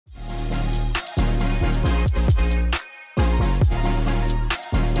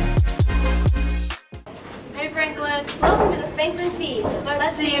everyone. Welcome to the Franklin Feed.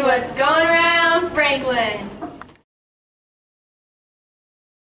 Let's see what's going around Franklin.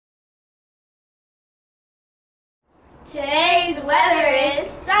 Today's weather is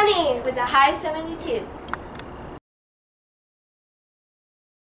sunny with a high 72.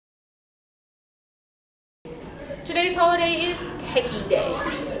 Today's holiday is Techie Day.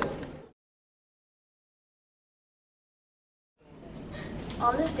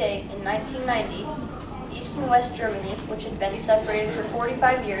 On this day in 1990, East and West Germany, which had been separated for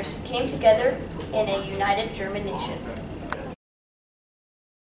 45 years, came together in a united German nation.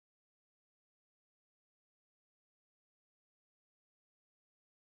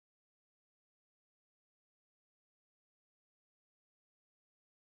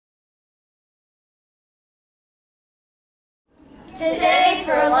 Today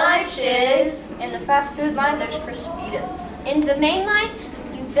for lunch is... In the fast food line, there's Crispitos. In the main line,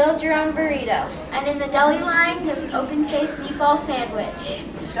 you build your own burrito. And in the deli line, there's an open-faced meatball sandwich.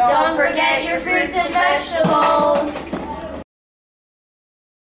 Don't forget your fruits and vegetables.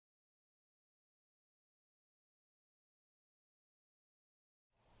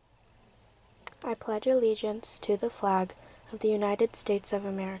 I pledge allegiance to the flag of the United States of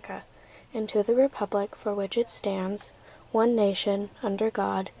America, and to the republic for which it stands, one nation, under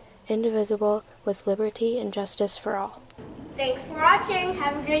God, indivisible, with liberty and justice for all. Thanks for watching.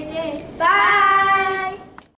 Have a great day. Bye!